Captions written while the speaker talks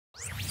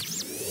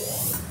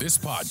This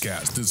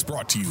podcast is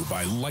brought to you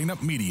by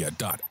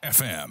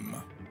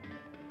lineupmedia.fm.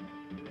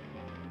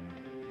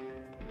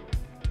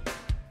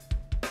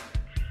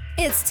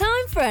 It's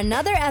time for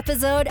another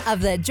episode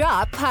of The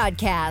Drop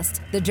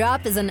Podcast. The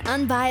Drop is an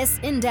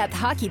unbiased, in-depth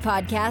hockey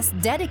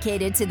podcast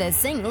dedicated to the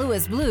St.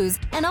 Louis Blues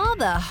and all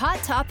the hot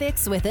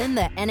topics within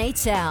the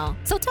NHL.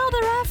 So tell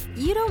the ref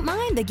you don't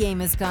mind the game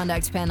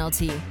misconduct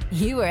penalty.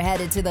 You were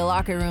headed to the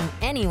locker room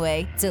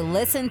anyway to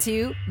listen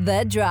to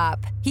The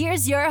Drop.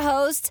 Here's your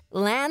host,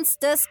 Lance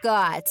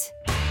DeScott.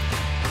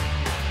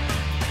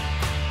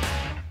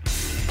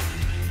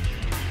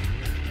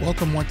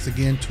 Welcome once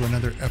again to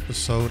another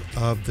episode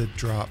of the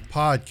Drop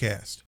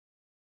Podcast.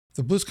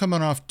 The Blues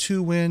coming off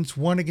 2 wins,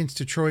 one against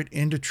Detroit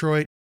in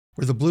Detroit,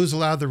 where the Blues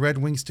allowed the Red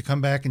Wings to come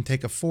back and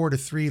take a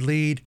 4-3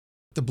 lead.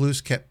 The Blues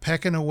kept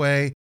pecking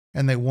away,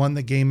 and they won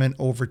the game in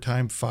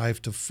overtime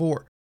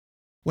 5-4.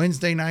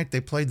 Wednesday night, they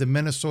played the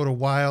Minnesota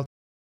Wild.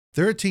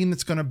 They're a team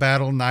that's going to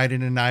battle night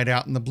in and night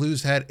out, and the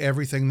Blues had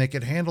everything they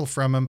could handle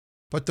from them,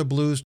 but the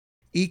Blues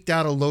eked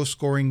out a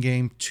low-scoring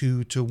game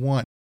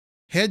 2-1.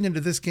 Heading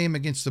into this game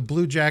against the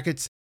Blue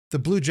Jackets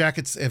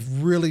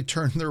have really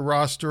turned their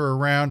roster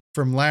around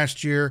from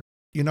last year.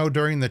 You know,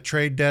 during the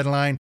trade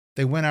deadline,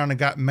 they went out and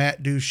got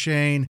Matt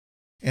Duchene,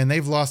 and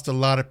they've lost a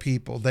lot of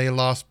people. They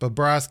lost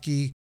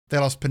Bobrovsky, they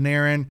lost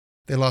Panarin,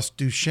 they lost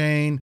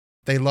Duchene,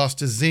 they lost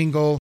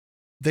Dzingel.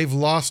 They've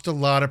lost a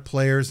lot of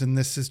players, and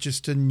this is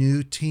just a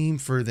new team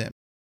for them.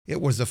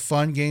 It was a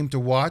fun game to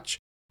watch.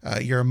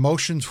 Your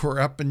emotions were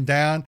up and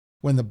down.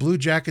 When the Blue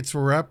Jackets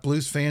were up,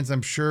 Blues fans,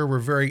 I'm sure, were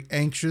very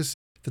anxious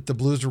that the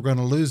Blues were going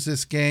to lose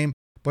this game,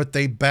 but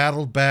they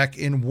battled back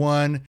and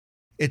won.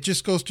 It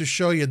just goes to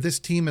show you this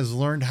team has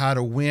learned how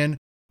to win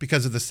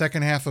because of the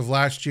second half of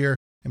last year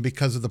and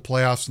because of the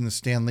playoffs and the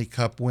Stanley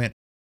Cup win.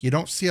 You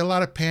don't see a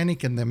lot of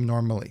panic in them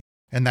normally,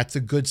 and that's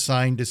a good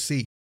sign to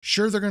see.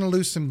 Sure, they're going to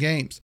lose some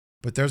games,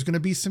 but there's going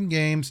to be some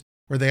games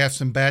where they have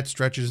some bad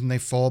stretches and they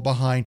fall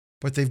behind,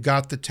 but they've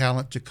got the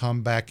talent to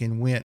come back and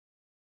win.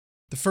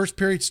 The first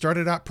period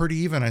started out pretty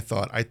even, I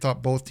thought. I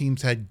thought both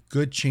teams had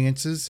good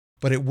chances,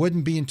 but it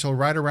wouldn't be until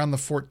right around the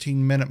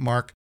 14-minute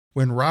mark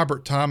when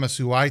Robert Thomas,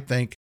 who I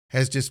think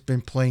has just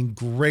been playing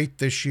great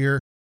this year,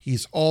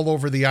 he's all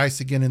over the ice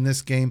again in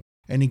this game,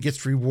 and he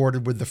gets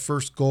rewarded with the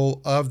first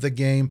goal of the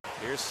game.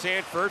 Here's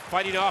Sanford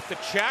fighting off the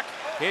check,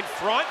 in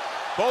front,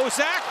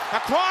 Bozak,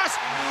 across,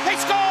 they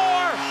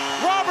score!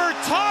 Robert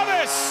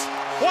Thomas!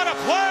 What a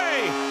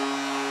play!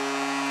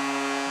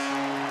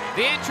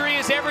 The entry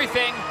is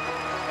everything,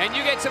 and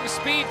you get some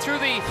speed through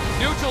the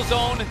neutral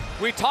zone.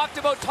 We talked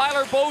about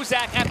Tyler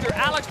Bozak after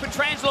Alex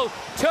Pietrangelo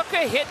took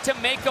a hit to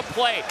make a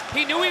play.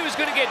 He knew he was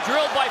going to get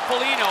drilled by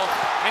Foligno,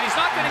 and he's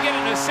not going to get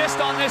an assist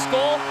on this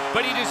goal,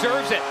 but he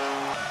deserves it.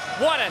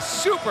 What a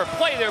super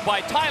play there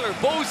by Tyler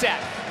Bozak.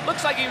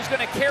 Looks like he was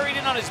going to carry it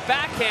in on his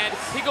backhand.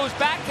 He goes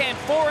backhand,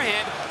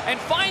 forehand, and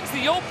finds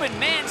the open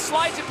man,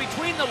 slides it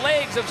between the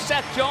legs of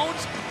Seth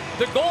Jones.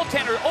 The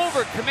goaltender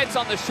overcommits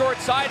on the short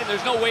side, and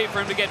there's no way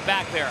for him to get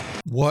back there.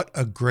 What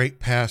a great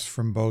pass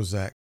from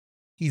Bozak.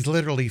 He's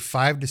literally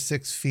 5 to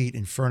 6 feet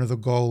in front of the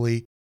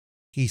goalie.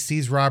 He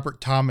sees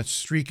Robert Thomas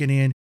streaking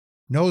in,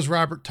 knows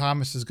Robert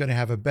Thomas is going to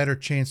have a better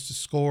chance to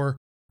score.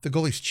 The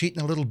goalie's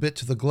cheating a little bit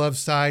to the glove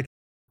side.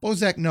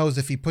 Bozak knows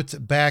if he puts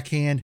it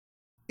backhand,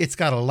 it's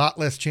got a lot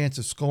less chance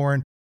of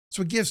scoring.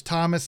 So it gives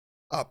Thomas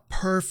a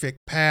perfect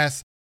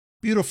pass.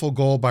 Beautiful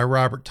goal by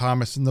Robert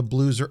Thomas, and the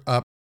Blues are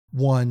up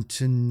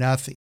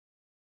 1-0.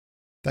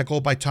 That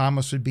goal by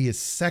Thomas would be his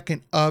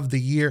second of the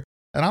year.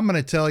 And I'm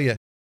going to tell you,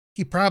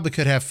 he probably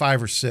could have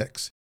 5 or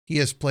 6. He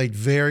has played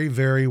very,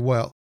 very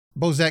well.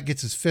 Bozak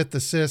gets his 5th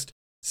assist.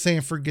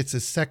 Sanford gets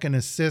his 2nd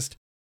assist.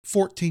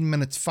 14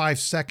 minutes, 5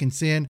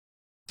 seconds in,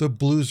 the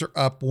Blues are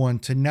up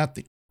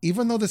 1-0.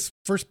 Even though this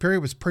first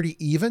period was pretty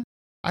even,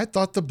 I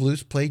thought the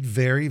Blues played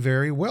very,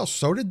 very well.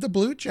 So did the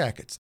Blue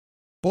Jackets.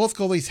 Both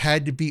goalies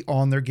had to be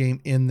on their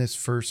game in this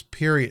first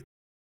period.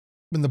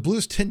 When the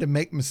Blues tend to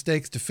make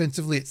mistakes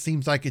defensively, it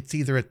seems like it's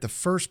either at the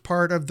first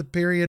part of the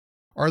period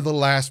or the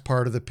last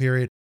part of the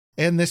period,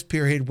 and this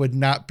period would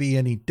not be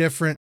any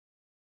different.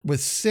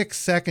 With 6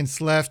 seconds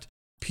left,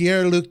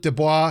 Pierre-Luc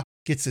Dubois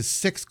gets his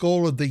 6th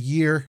goal of the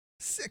year.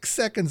 6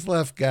 seconds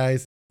left,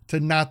 guys, to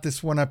knot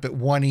this one up at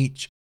 1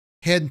 each.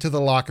 Heading to the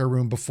locker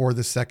room before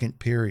the second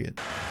period.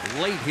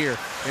 Late here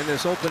in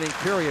this opening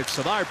period,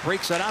 Savard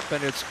breaks it up,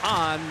 and it's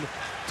on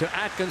to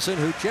Atkinson,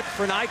 who chipped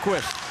for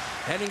Nyquist.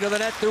 Heading to the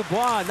net,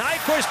 Dubois.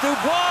 Nyquist,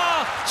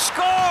 Dubois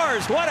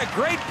scores! What a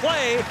great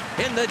play.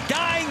 In the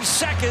dying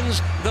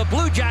seconds, the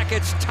Blue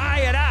Jackets tie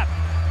it up.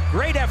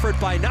 Great effort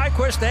by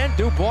Nyquist and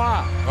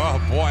Dubois. Oh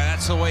boy,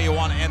 that's the way you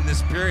want to end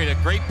this period. A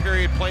great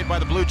period played by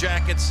the Blue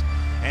Jackets,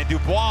 and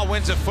Dubois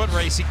wins a foot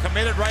race. He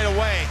committed right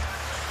away.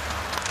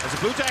 As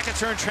the Blue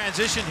Jackets are in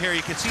transition here,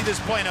 you can see this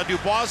play. Now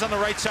Dubois is on the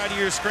right side of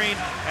your screen.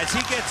 As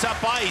he gets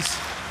up ice,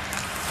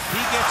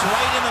 he gets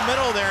right in the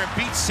middle there and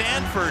beats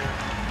Sanford.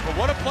 But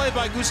what a play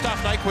by Gustav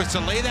Nyquist to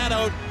lay that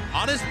out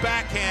on his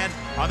backhand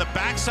on the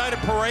backside of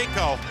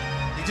Parayko.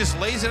 He just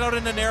lays it out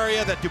in an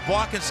area that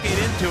Dubois can skate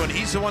into, and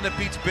he's the one that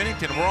beats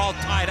Binnington. We're all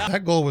tied up.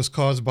 That goal was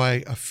caused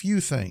by a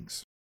few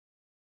things.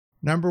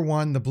 Number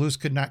one, the Blues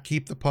could not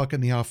keep the puck in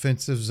the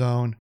offensive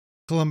zone.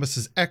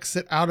 Columbus's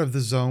exit out of the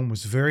zone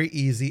was very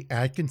easy.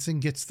 Atkinson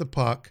gets the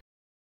puck.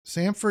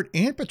 Samford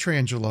and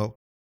Pietrangelo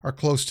are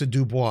close to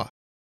Dubois.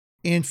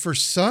 And for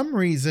some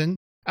reason,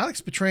 Alex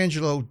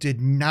Pietrangelo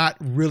did not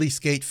really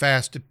skate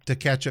fast to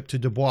catch up to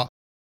Dubois.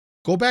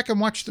 Go back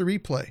and watch the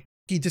replay.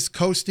 He just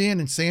coasts in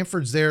and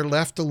Samford's there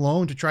left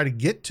alone to try to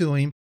get to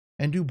him,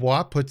 and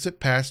Dubois puts it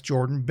past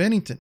Jordan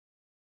Binnington.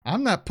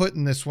 I'm not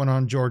putting this one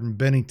on Jordan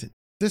Binnington.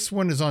 This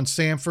one is on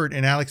Samford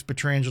and Alex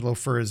Pietrangelo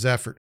for his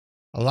effort.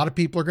 A lot of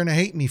people are going to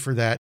hate me for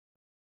that.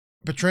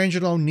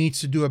 Pietrangelo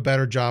needs to do a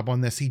better job on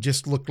this. He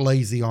just looked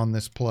lazy on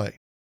this play.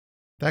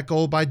 That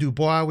goal by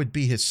Dubois would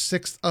be his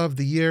 6th of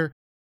the year.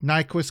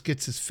 Nyquist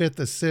gets his 5th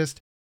assist.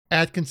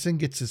 Atkinson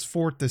gets his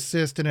 4th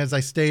assist. And as I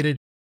stated,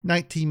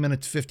 19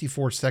 minutes,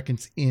 54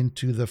 seconds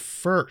into the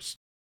first.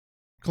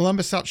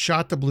 Columbus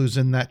outshot the Blues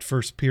in that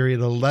first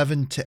period,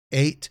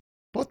 11-8.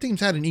 Both teams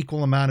had an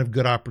equal amount of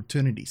good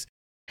opportunities.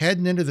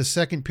 Heading into the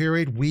second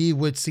period, we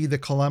would see the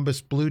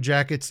Columbus Blue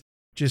Jackets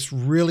just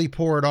really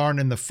pour it on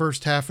in the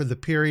first half of the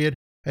period,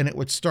 and it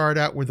would start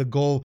out with a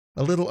goal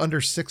a little under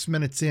 6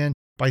 minutes in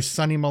by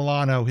Sonny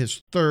Milano,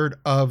 his 3rd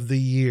of the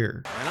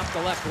year. And up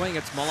the left wing,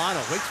 it's Milano.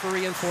 Waits for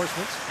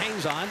reinforcements,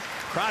 hangs on.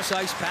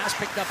 Cross-ice pass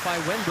picked up by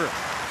Wenberg.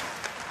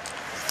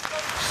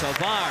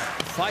 Savard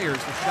fires.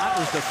 The shot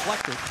was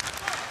deflected.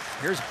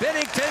 Here's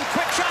Binnington.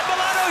 Quick shot.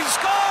 Milano. He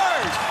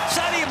scores!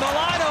 Sonny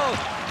Milano,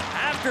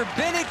 after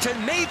Binnington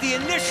made the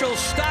initial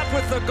stop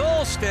with the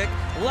goal stick,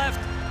 left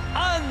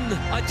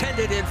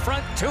unattended in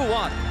front,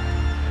 2-1.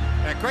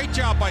 Yeah, great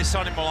job by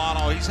Sonny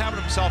Milano. He's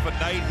having himself a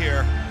night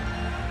here,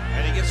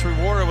 and he gets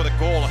rewarded with a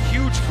goal, a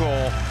huge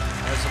goal,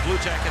 as the Blue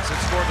Jackets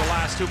had scored the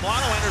last two.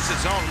 Milano enters his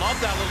zone. Love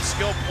that little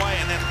skill play,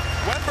 and then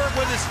Wenberg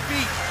with his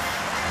feet.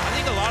 I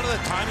think a lot of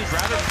the time he'd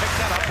rather pick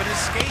that up in his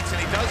skates,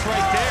 and he does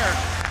right there.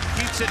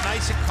 Keeps it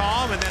nice and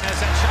calm, and then as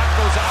that shot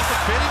goes out to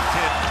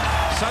Binnington,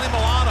 Sonny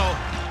Milano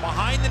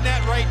behind the net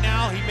right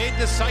now. He made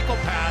this cycle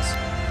pass,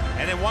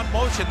 and in one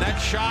motion,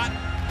 that shot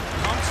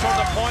comes from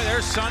the point.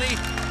 There's Sonny.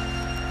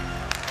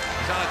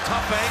 He's on a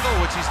tough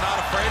angle, which he's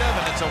not afraid of,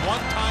 and it's a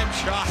one-time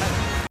shot.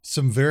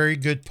 Some very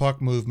good puck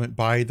movement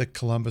by the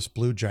Columbus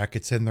Blue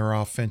Jackets in their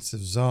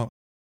offensive zone.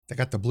 They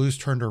got the Blues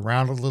turned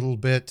around a little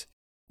bit.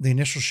 The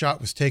initial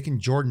shot was taken.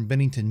 Jordan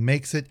Binnington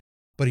makes it,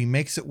 but he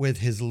makes it with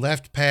his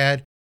left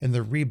pad, and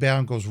the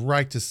rebound goes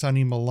right to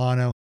Sonny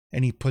Milano,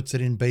 and he puts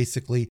it in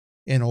basically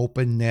an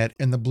open net,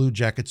 and the Blue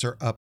Jackets are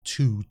up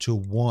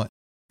 2-1.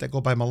 That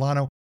goal by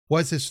Milano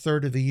was his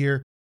 3rd of the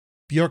year.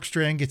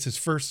 Bjorkstrand gets his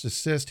 1st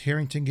assist.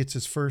 Harrington gets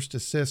his 1st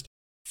assist.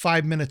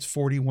 5 minutes,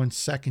 41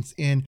 seconds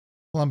in.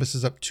 Columbus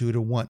is up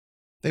 2-1.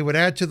 They would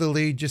add to the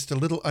lead just a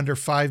little under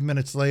 5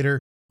 minutes later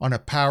on a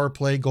power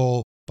play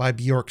goal by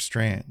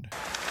Bjorkstrand.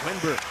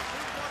 Wenberg,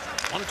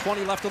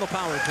 1:20 left of the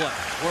power play.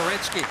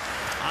 Werenski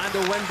on to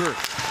Wenberg,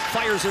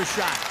 fires a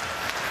shot.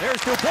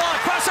 There's Dubois,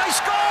 cross-ice,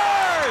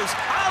 scores!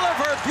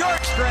 Oliver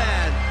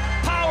Bjorkstrand,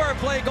 power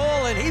play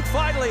goal, and he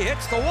finally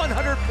hits the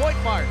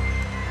 100-point mark.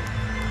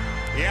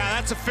 Yeah,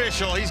 that's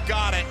official. He's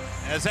got it.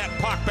 As that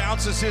puck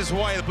bounces his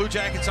way, the Blue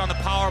Jackets on the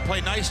power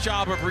play. Nice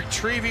job of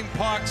retrieving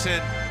pucks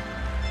and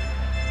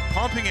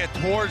pumping it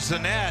towards the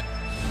net.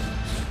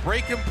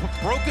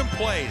 Broken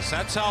plays.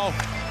 That's how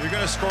you're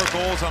going to score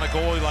goals on a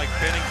goalie like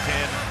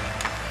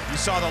Binnington. You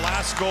saw the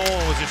last goal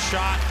was a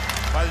shot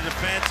by the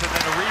defense and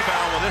then a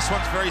rebound. Well, this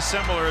one's very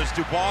similar as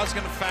Dubois is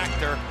going to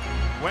factor.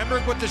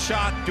 Wenberg with the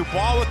shot,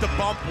 Dubois with the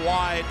bump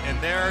wide,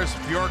 and there's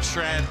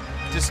Bjorkstrand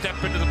to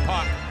step into the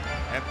puck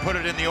and put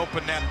it in the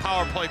open net.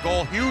 Power play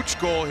goal, huge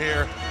goal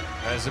here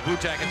as the Blue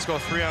Jackets go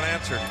 3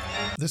 unanswered.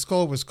 This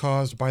goal was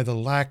caused by the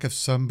lack of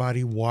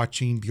somebody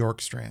watching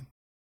Bjorkstrand.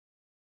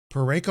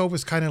 Parayko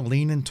was kind of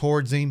leaning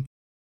towards him.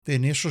 The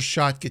initial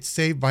shot gets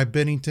saved by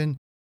Binnington.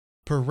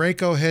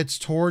 Parayko heads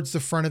towards the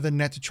front of the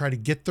net to try to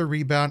get the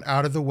rebound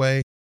out of the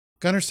way.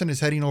 Gunnarsson is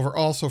heading over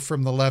also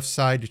from the left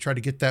side to try to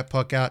get that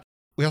puck out.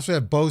 We also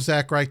have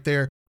Bozak right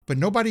there, but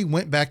nobody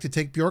went back to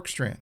take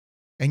Bjorkstrand.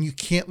 And you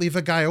can't leave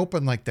a guy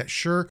open like that.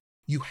 Sure,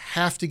 you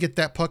have to get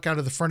that puck out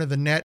of the front of the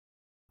net,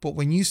 but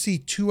when you see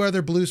 2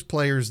 other Blues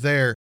players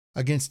there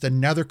against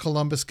another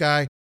Columbus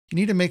guy, you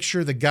need to make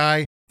sure the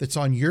guy that's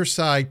on your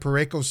side,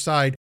 Parayko's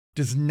side,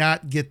 does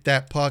not get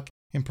that puck,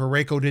 and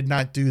Parayko did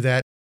not do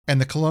that, and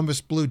the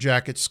Columbus Blue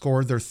Jackets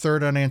scored their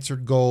 3rd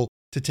unanswered goal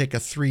to take a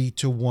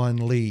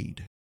 3-1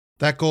 lead.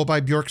 That goal by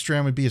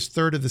Bjorkstrand would be his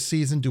 3rd of the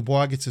season.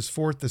 Dubois gets his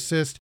 4th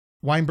assist.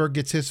 Weinberg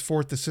gets his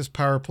 4th assist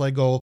power play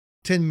goal,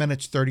 10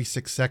 minutes,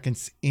 36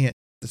 seconds in.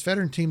 This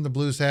veteran team the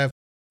Blues have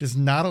does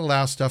not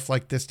allow stuff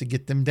like this to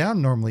get them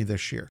down normally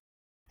this year.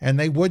 And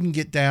they wouldn't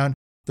get down.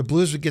 The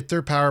Blues would get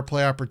their power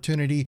play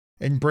opportunity,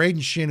 and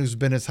Braden Shin, who's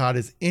been as hot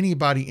as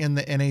anybody in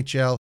the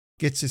NHL,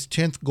 gets his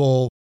 10th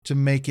goal to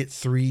make it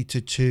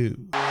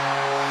 3-2.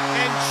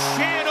 And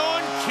Shin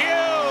on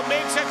cue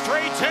makes it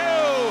 3-2.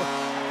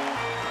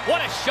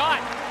 What a shot.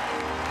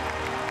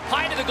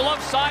 High to the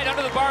glove side,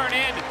 under the bar and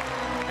in.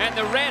 And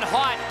the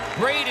red-hot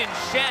Brayden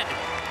Schenn,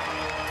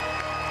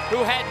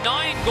 who had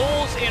 9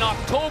 goals in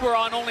October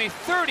on only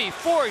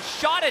 34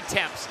 shot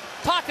attempts.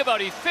 Talk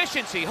about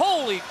efficiency.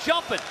 Holy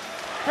jumping.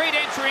 Great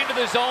entry into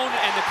the zone,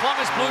 and the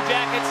Columbus Blue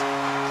Jackets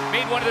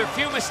made one of their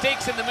few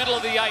mistakes in the middle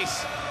of the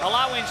ice,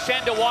 allowing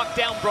Schenn to walk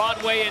down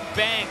Broadway and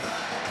bang.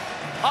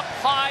 Up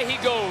high he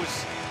goes,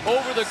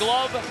 over the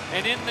glove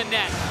and in the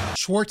net.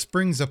 Schwartz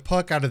brings a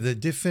puck out of the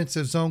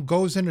defensive zone,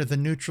 goes into the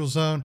neutral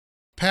zone,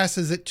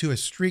 passes it to a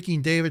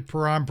streaking David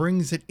Perron,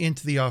 brings it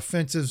into the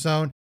offensive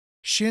zone.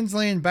 Schenn's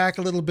laying back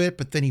a little bit,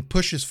 but then he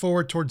pushes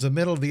forward towards the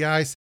middle of the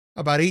ice,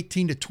 about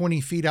 18 to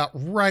 20 feet out,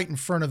 right in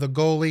front of the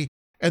goalie.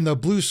 And the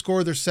Blues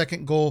score their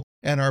second goal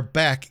and are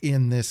back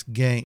in this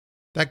game.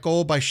 That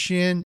goal by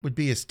Schenn would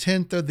be his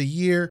 10th of the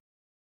year.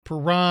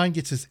 Perron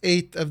gets his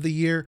 8th of the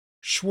year.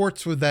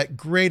 Schwartz, with that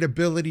great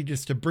ability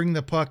just to bring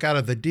the puck out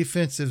of the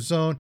defensive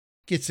zone,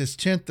 gets his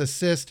 10th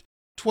assist.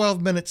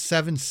 12 minutes,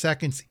 7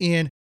 seconds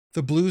in.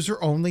 The Blues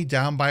are only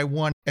down by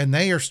 1, and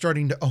they are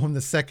starting to own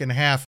the second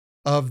half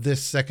of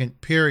this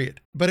second period.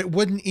 But it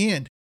wouldn't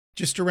end.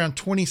 Just around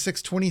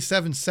 26,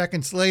 27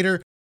 seconds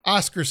later,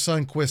 Oskar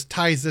Sundqvist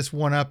ties this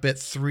one up at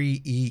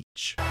 3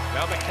 each.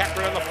 Now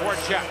McEachron on the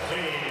forecheck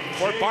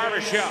for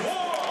Barbashev.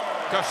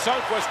 To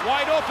Sundqvist,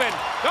 wide open.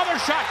 Another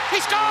shot. He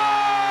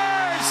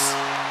scores!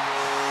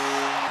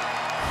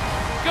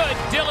 Good,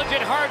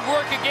 diligent, hard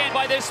work again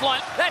by this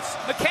line. That's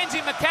Mackenzie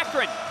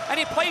McEachron, and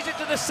he plays it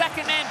to the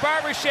second man,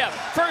 Barbashev.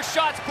 First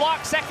shot's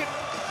blocked, second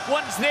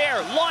one's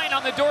there. Line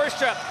on the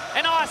doorstep,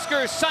 and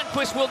Oskar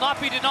Sundqvist will not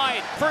be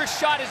denied. First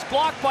shot is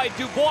blocked by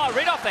Dubois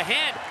right off the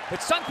hand, but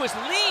Sundqvist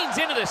leans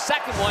into the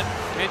second one,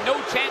 and no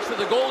chance for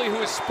the goalie,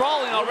 who is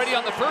sprawling already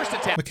on the first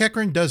attempt.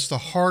 McEachron does the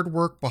hard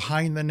work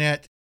behind the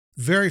net,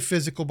 very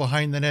physical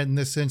behind the net in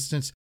this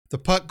instance. The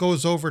puck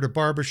goes over to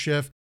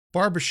Barbashev.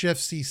 Barbashev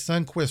sees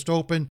Sundqvist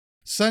open.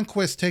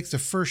 Sundqvist takes the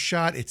first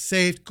shot. It's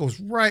saved, goes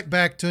right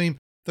back to him.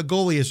 The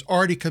goalie is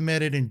already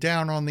committed and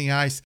down on the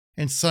ice,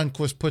 and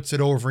Sundqvist puts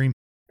it over him.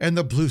 And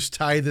the Blues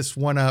tie this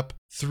one up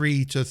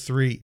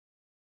 3-3.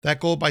 That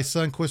goal by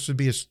Sundqvist would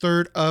be his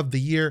 3rd of the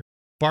year.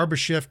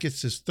 Barbashev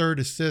gets his 3rd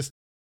assist.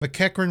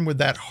 McEachron, with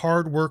that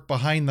hard work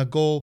behind the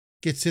goal,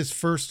 gets his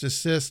 1st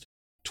assist.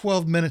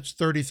 12 minutes,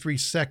 33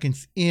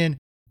 seconds in.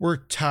 We're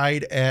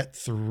tied at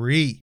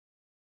 3.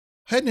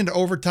 Heading into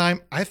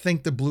overtime, I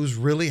think the Blues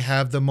really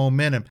have the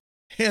momentum,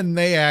 and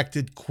they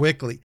acted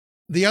quickly.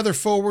 The other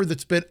forward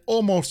that's been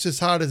almost as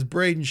hot as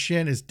Brayden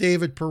Schenn is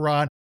David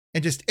Perron,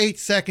 and just 8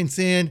 seconds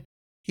in,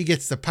 he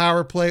gets the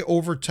power play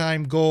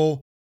overtime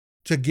goal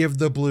to give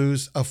the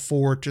Blues a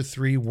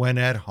 4-3 win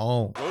at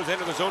home. Goes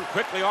into the zone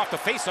quickly off the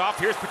faceoff.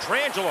 Here's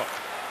Pietrangelo.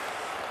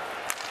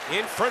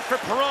 In front for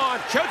Perron.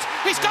 Shoots.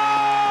 He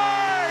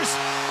scores!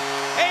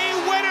 A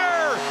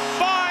winner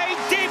by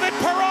David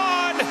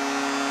Perron!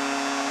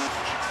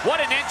 What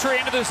an entry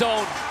into the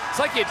zone. It's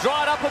like you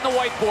draw it up on the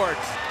whiteboard.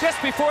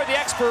 Just before the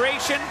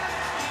expiration.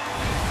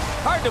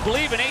 Hard to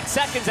believe in 8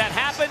 seconds that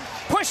happened.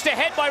 Pushed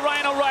ahead by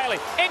Ryan O'Reilly.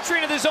 Entry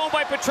into the zone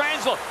by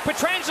Pietrangelo.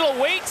 Pietrangelo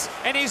waits,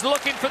 and he's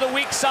looking for the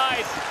weak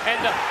side. And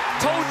the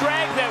toe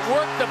drag that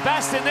worked the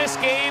best in this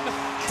game,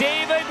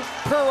 David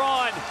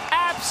Perron.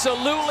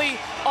 Absolutely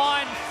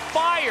on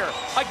fire.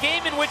 A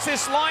game in which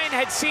this line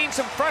had seen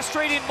some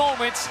frustrating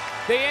moments.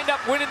 They end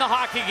up winning the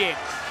hockey game.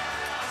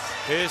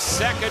 His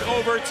second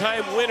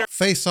overtime winner.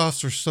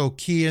 Faceoffs are so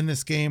key in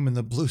this game, and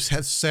the Blues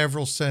have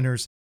several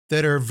centers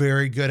that are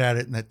very good at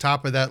it. And the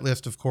top of that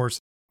list, of course,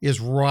 is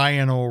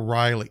Ryan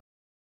O'Reilly.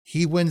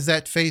 He wins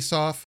that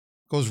faceoff,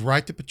 goes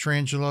right to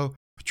Pietrangelo.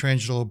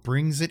 Pietrangelo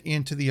brings it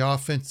into the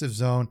offensive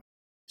zone.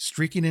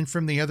 Streaking in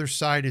from the other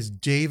side is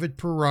David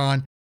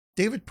Perron.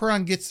 David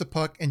Perron gets the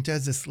puck and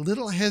does this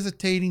little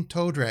hesitating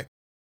toe drag.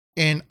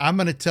 And I'm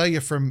going to tell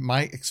you from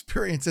my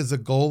experience as a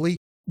goalie,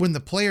 when the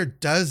player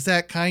does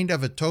that kind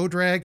of a toe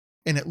drag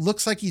and it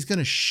looks like he's going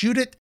to shoot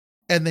it,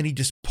 and then he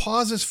just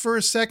pauses for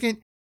a second,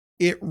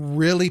 it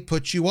really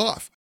puts you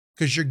off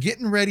because you're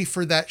getting ready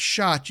for that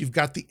shot. You've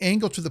got the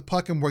angle to the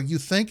puck and where you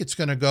think it's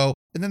going to go,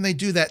 and then they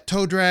do that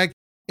toe drag,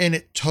 and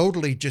it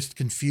totally just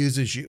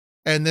confuses you.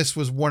 And this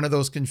was one of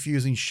those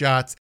confusing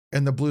shots,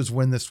 and the Blues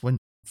win this one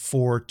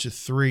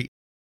 4-3.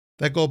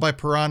 That goal by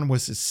Perron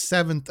was his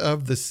 7th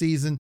of the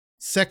season,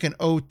 2nd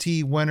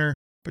OT winner.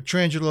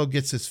 Pietrangelo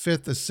gets his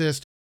 5th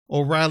assist.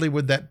 O'Reilly,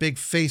 with that big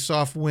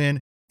face-off win,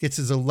 gets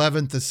his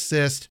 11th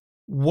assist.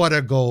 What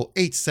a goal,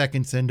 8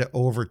 seconds into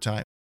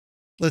overtime.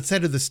 Let's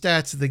head to the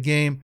stats of the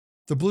game.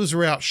 The Blues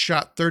are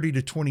outshot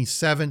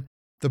 30-27.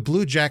 The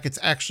Blue Jackets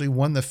actually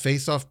won the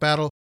face-off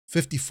battle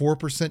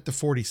 54% to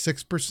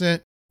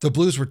 46%. The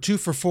Blues were 2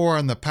 for 4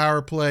 on the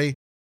power play.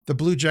 The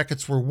Blue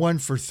Jackets were 1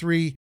 for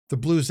 3. The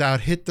Blues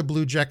out-hit the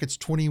Blue Jackets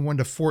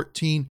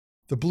 21-14.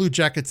 The Blue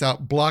Jackets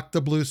out-blocked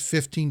the Blues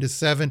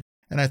 15-7.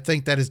 And I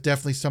think that is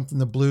definitely something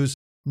the Blues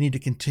need to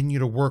continue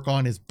to work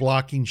on, is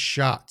blocking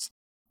shots.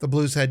 The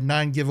Blues had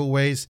 9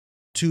 giveaways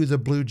to the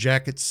Blue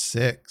Jackets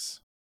 6.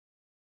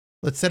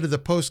 Let's head to the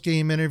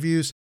post-game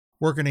interviews.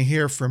 We're going to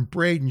hear from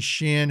Brayden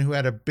Schenn, who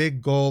had a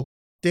big goal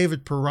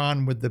David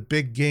Perron with the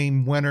big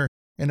game winner,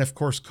 and of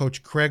course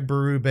Coach Craig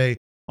Berube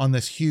on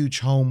this huge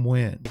home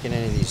win. Making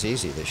any of these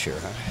easy this year,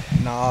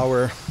 huh?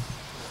 No,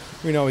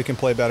 we know we can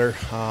play better.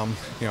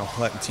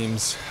 Letting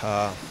teams,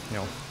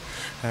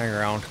 hang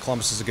around.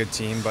 Columbus is a good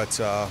team, but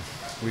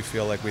we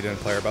feel like we didn't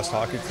play our best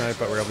hockey tonight,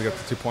 but we were able to get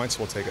the 2 points.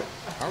 We'll take it.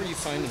 How are you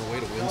finding a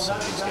way to win some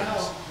of these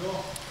games?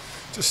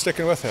 Just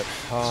sticking with it.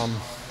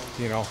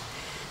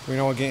 We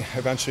know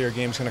eventually our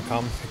game's going to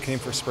come. It came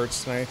for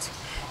spurts tonight.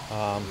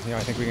 I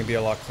think we can be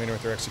a lot cleaner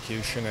with our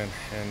execution and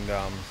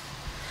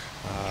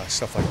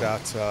stuff like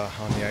that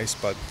on the ice.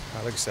 But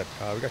like I said,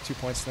 we got 2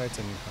 points tonight,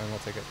 and we'll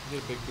take it. You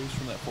get a big boost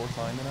from that fourth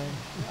line tonight?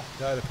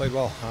 Yeah, they played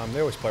well. They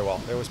always play well.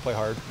 They always play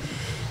hard.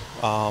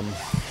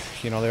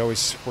 They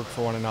always work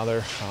for one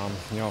another.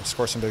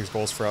 Score some big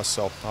goals for us.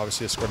 So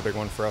obviously, they scored a big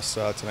one for us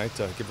tonight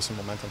to give us some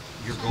momentum.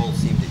 Your goal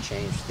seemed to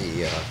change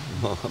the.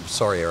 I'm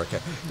sorry, Erica.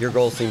 Your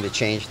goal seemed to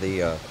change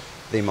the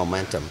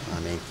momentum. I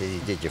mean,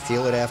 did you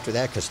feel it after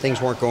that? Because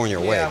things weren't going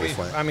your way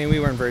before. We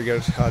weren't very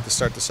good to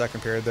start the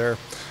second period there.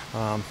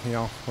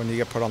 When you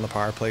get put on the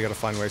power play, you got to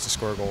find ways to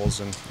score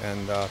goals.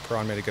 And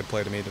Perron made a good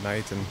play to me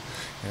tonight,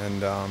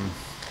 and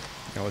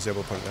was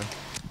able to put it in.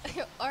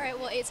 All right,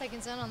 well, 8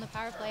 seconds in on the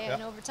power play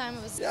and overtime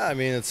it was... Yeah,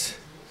 it's,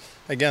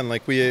 again,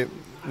 like we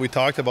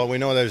talked about, we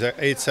know there's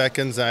 8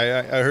 seconds.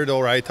 I heard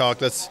O'Reilly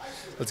talk, let's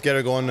get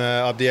her going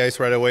up the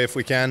ice right away if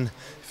we can.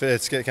 If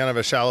it's kind of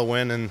a shallow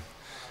win, and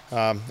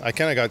I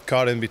kind of got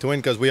caught in between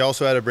because we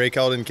also had a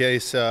breakout in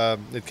case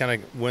it kind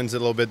of wins a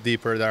little bit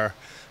deeper there.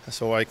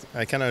 So I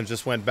kind of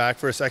just went back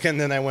for a second,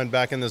 then I went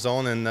back in the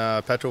zone,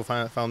 and Petro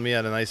found me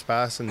at a nice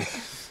pass, and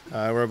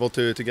we're able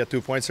to get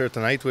 2 points here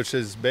tonight, which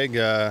is big.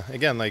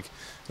 Again,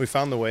 we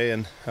found the way,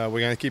 and we're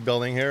going to keep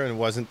building here, and it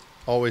wasn't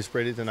always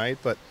pretty tonight,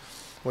 but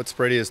what's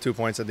pretty is 2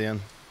 points at the end.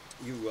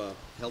 You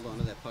held on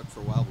to that puck for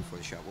a while before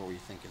the shot. What were you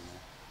thinking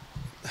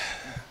there?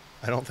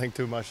 I don't think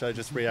too much. I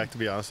just react, to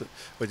be honest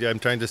with you. I'm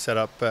trying to set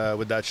up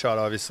with that shot,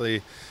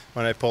 obviously.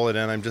 When I pull it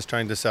in, I'm just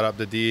trying to set up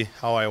the D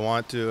how I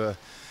want to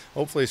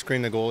hopefully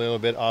screen the goalie a little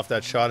bit off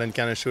that shot and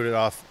kind of shoot it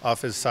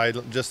off his side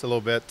just a little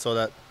bit so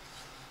that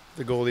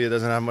the goalie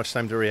doesn't have much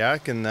time to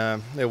react, and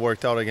it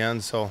worked out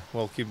again, so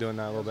we'll keep doing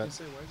that a little bit.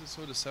 Why is it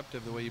so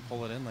deceptive the way you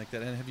pull it in like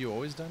that? And have you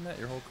always done that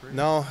your whole career?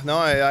 No,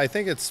 I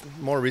think it's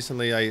more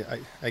recently. I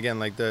again,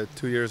 like the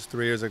 3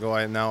 years ago,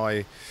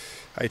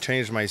 I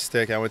changed my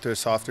stick. I went to a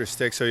softer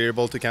stick, so you're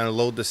able to kind of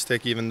load the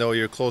stick even though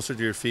you're closer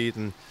to your feet,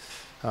 and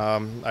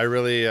I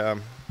really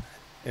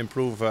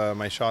improve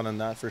my shot on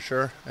that for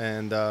sure.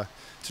 And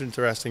it's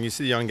interesting. You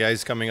see young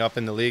guys coming up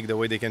in the league, the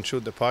way they can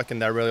shoot the puck,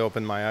 and that really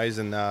opened my eyes,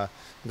 and I'm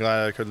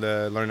glad I could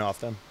learn off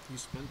them. You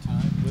spend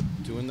time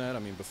with doing that? I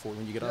mean,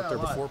 when you get out there,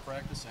 before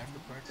practice, after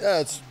practice? Yeah,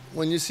 it's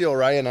when you see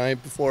O'Reilly and I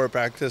before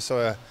practice,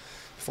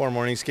 before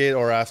morning skate,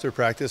 or after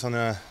practice on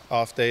an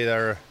off day.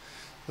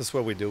 That's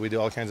what we do. We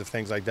do all kinds of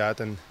things like that,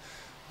 and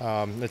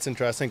it's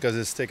interesting because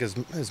his stick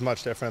is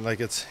much different. Like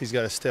he's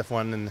got a stiff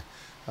one, and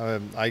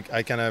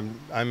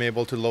I'm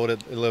able to load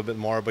it a little bit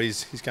more, but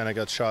he's kind of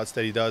got shots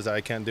that he does that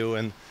I can't do,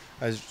 and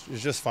it's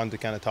just fun to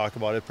kind of talk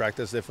about it,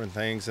 practice different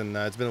things, and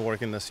it's been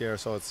working this year.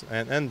 So it's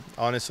and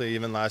honestly,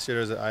 even last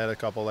year I had a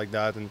couple like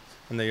that, and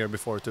the year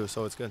before too.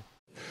 So it's good.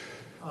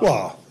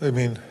 Well,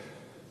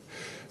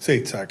 it's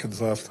 8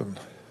 seconds left, and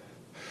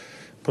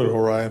put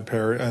Orion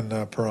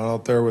and Perron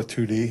out there with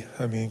 2D.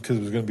 Because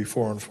it was going to be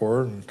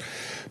 4-on-4, and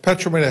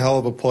Petro made a hell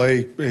of a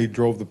play. He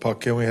drove the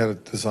puck in. We had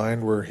it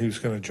designed where he was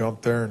going to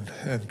jump there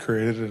and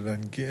create it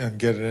and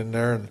get it in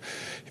there, and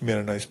he made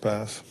a nice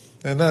pass.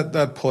 And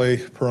that play,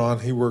 Perron,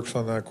 he works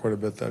on that quite a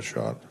bit, that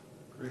shot.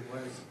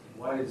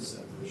 Why is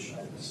that first shot?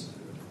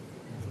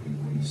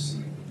 When you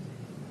see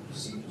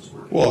just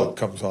working? Well, it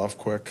comes off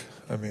quick.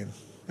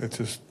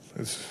 It's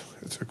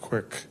a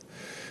quick,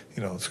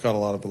 it's got a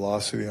lot of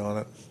velocity on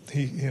it.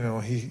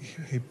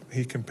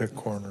 He can pick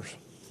corners.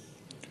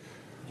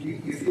 Do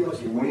you feel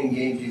like you're winning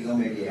games even though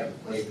maybe you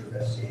haven't played your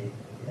best game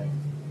yet?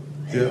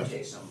 Yeah.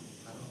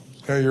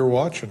 Yeah, you're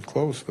watching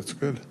close. That's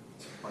good.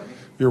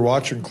 You're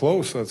watching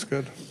close. That's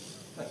good.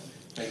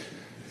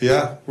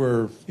 Yeah,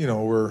 we're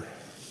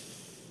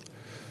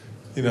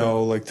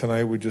like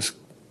tonight. It's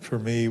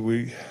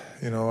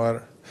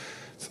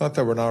not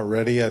that we're not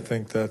ready. I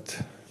think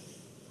that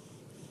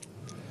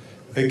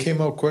they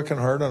came out quick and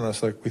hard on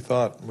us like we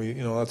thought.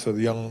 That's a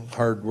young,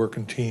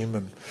 hard-working team,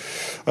 and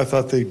I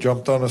thought they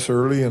jumped on us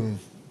early and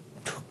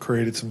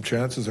created some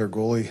chances. Our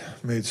goalie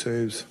made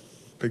saves,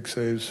 big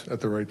saves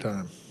at the right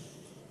time.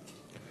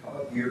 How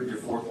about your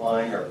fourth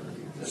line or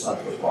the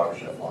Suncoast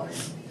Watershed line?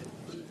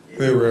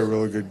 They were a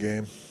really good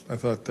game. I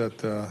thought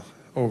that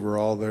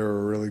overall they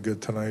were really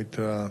good tonight.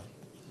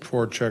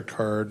 Forechecked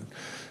hard.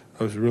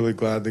 I was really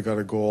glad they got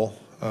a goal.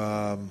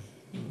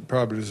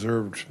 Probably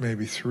deserved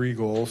maybe 3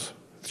 goals.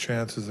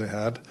 Chances they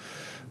had,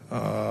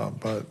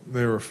 but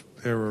they were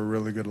a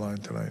really good line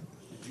tonight.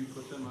 Did you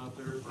put them out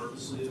there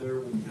purposely there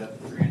when you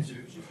got the 3-2?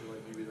 You feel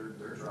like maybe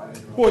they're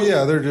driving? Well,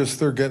 yeah,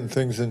 they're getting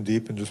things in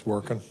deep and just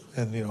working,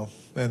 and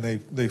and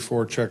they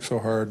forecheck so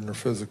hard and they're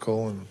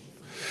physical, and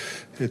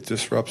it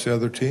disrupts the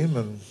other team,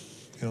 and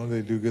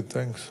they do good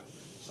things.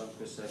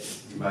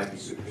 You might be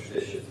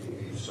superstitious.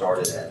 You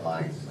started at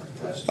lines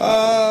like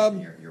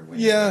that.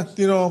 Yeah,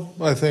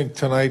 I think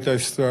tonight I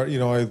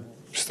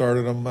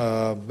started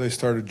them. They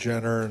started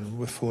Jenner and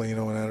with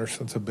Foligno and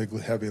Anderson. It's a big,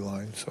 heavy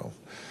line, so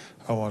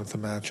I wanted to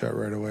match that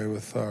right away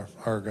with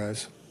our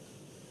guys.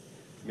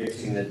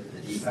 Mixing the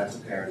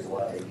defensive pairs a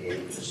lot,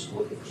 just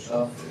looking for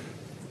stuff.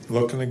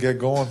 Looking to get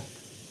going.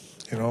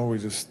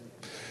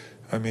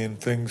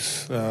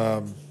 Things.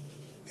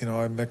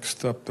 I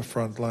mixed up the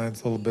front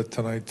lines a little bit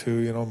tonight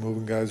too.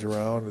 Moving guys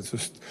around. It's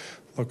just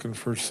looking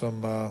for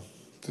some.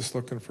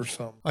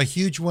 A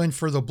huge win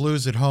for the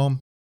Blues at home.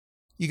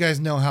 You guys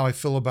know how I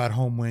feel about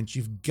home wins.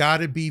 You've got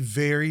to be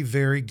very,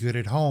 very good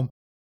at home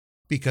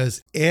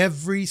because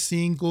every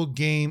single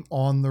game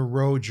on the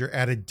road, you're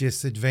at a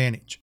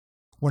disadvantage.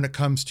 When it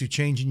comes to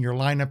changing your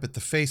lineup at the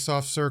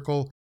face-off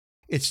circle,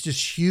 it's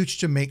just huge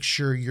to make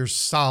sure you're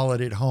solid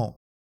at home.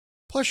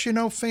 Plus,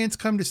 fans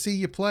come to see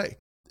you play,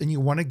 and you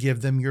want to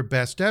give them your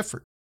best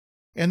effort.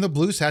 And the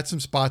Blues had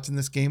some spots in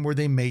this game where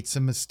they made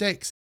some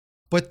mistakes,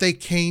 but they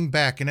came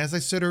back. And as I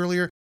said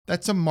earlier,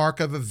 that's a mark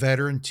of a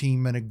veteran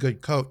team and a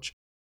good coach.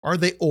 Are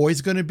they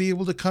always going to be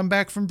able to come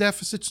back from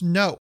deficits?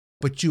 No,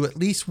 but you at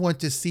least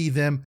want to see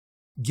them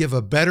give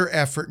a better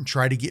effort and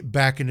try to get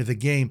back into the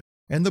game.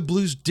 And the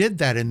Blues did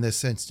that in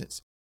this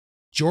instance.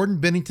 Jordan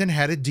Binnington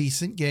had a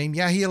decent game.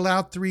 Yeah, he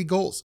allowed 3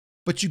 goals,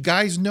 but you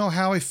guys know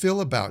how I feel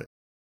about it.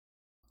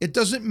 It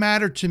doesn't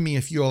matter to me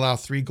if you allow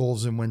 3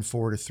 goals and win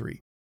 4-3.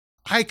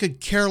 I could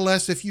care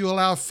less if you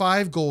allow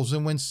 5 goals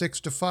and win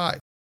 6-5.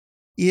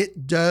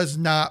 It does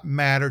not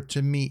matter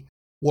to me.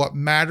 What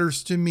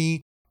matters to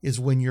me is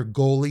when your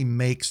goalie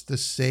makes the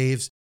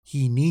saves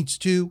he needs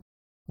to,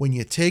 when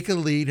you take a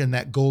lead and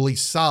that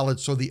goalie's solid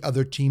so the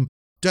other team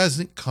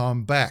doesn't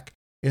come back.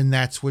 And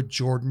that's what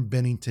Jordan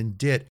Binnington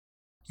did.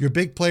 Your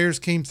big players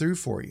came through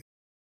for you.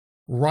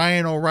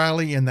 Ryan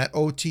O'Reilly in that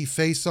OT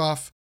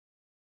faceoff,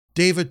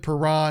 David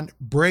Perron,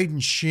 Braden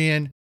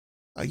Shin,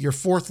 your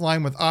fourth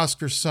line with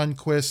Oskar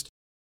Sundqvist,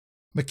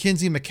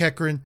 Mackenzie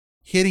McEachran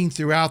hitting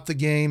throughout the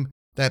game,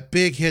 that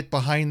big hit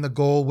behind the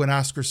goal when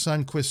Oskar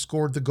Sundqvist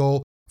scored the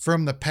goal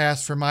from the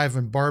pass from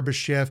Ivan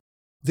Barbashev.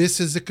 This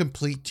is a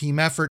complete team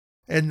effort,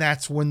 and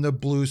that's when the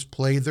Blues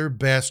play their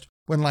best,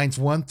 when lines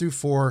 1 through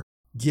 4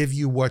 give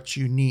you what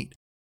you need.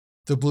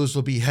 The Blues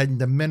will be heading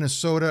to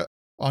Minnesota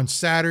on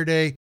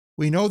Saturday.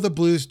 We know the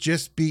Blues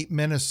just beat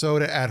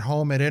Minnesota at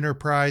home at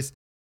Enterprise.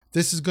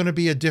 This is going to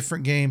be a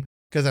different game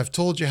because I've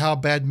told you how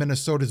bad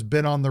Minnesota's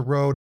been on the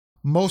road.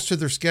 Most of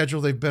their schedule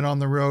they've been on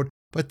the road,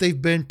 but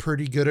they've been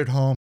pretty good at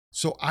home.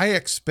 So I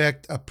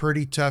expect a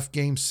pretty tough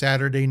game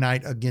Saturday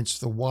night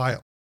against the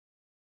Wild.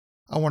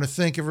 I want to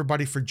thank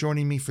everybody for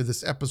joining me for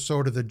this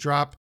episode of The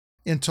Drop.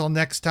 Until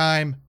next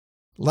time,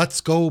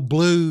 let's go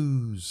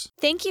Blues.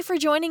 Thank you for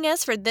joining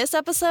us for this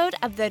episode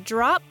of The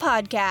Drop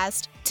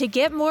Podcast. To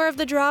get more of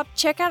The Drop,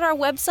 check out our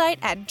website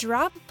at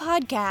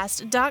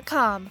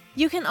droppodcast.com.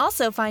 You can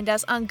also find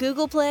us on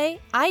Google Play,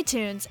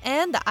 iTunes,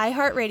 and the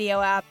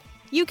iHeartRadio app.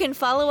 You can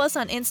follow us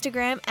on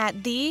Instagram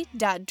at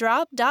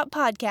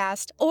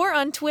the.drop.podcast or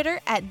on Twitter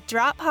at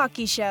Drop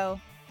Hockey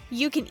Show.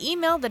 You can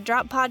email The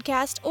Drop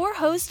Podcast or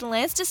host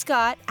Lance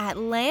DeScott at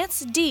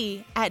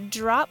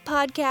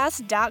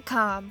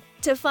lanced@droppodcast.com.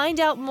 To find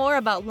out more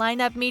about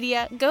Lineup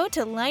Media, go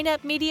to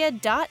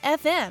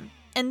lineupmedia.fm.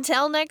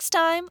 Until next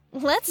time,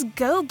 let's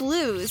go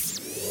Blues.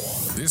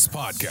 This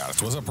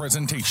podcast was a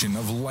presentation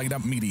of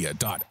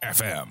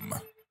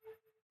lineupmedia.fm.